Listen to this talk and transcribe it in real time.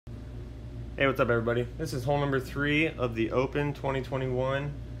Hey, what's up everybody? This is hole number 3 of the Open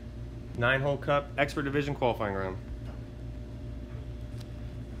 2021 9-hole Cup Expert Division qualifying round.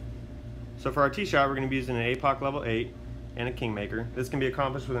 So for our tee shot, we're going to be using an APOC level 8 and a Kingmaker. This can be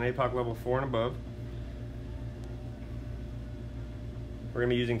accomplished with an APOC level 4 and above. We're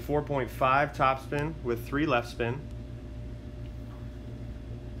going to be using 4.5 topspin with 3 left spin.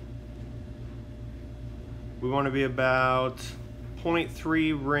 We want to be about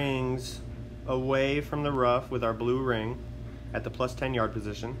 0.3 rings away from the rough with our blue ring at the plus 10 yard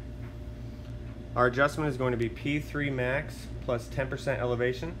position. Our adjustment is going to be P3 max plus 10%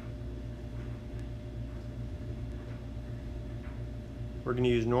 elevation. We're going to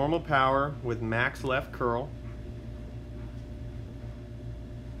use normal power with max left curl.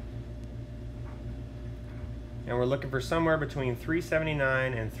 And we're looking for somewhere between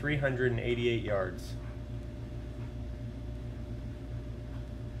 379 and 388 yards.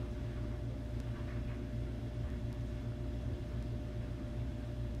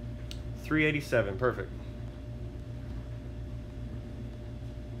 .387, perfect.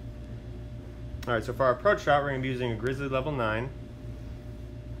 Alright, so for our approach shot, we're going to be using a Grizzly level 9.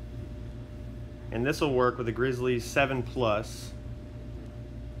 And this will work with a Grizzly 7 Plus.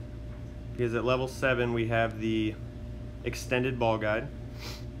 Because at level 7 we have the extended ball guide.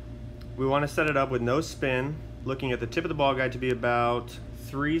 We want to set it up with no spin, looking at the tip of the ball guide to be about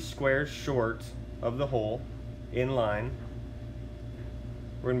 3 squares short of the hole, in line.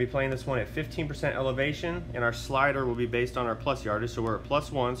 We're going to be playing this one at 15% elevation, and our slider will be based on our plus yardage. So we're at +1,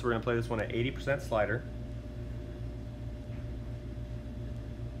 so we're going to play this one at 80% slider.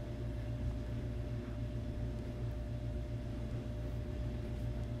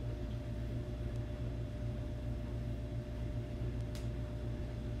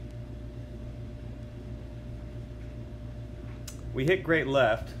 We hit great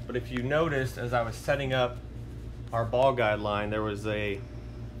left, but if you noticed as I was setting up our ball guide line, there was a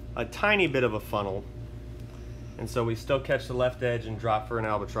tiny bit of a funnel, and so we still catch the left edge and drop for an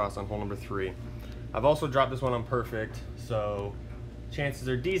albatross on hole number 3. I've also dropped this one on perfect, so chances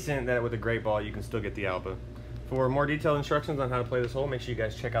are decent that with a great ball you can still get the alba. For more detailed instructions on how to play this hole, make sure you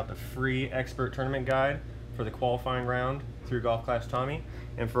guys check out the free expert tournament guide for the qualifying round through Golf Clash Tommy.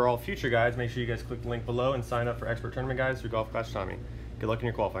 And for all future guides, make sure you guys click the link below and sign up for expert tournament guides through Golf Clash Tommy. Good luck in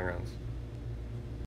your qualifying rounds.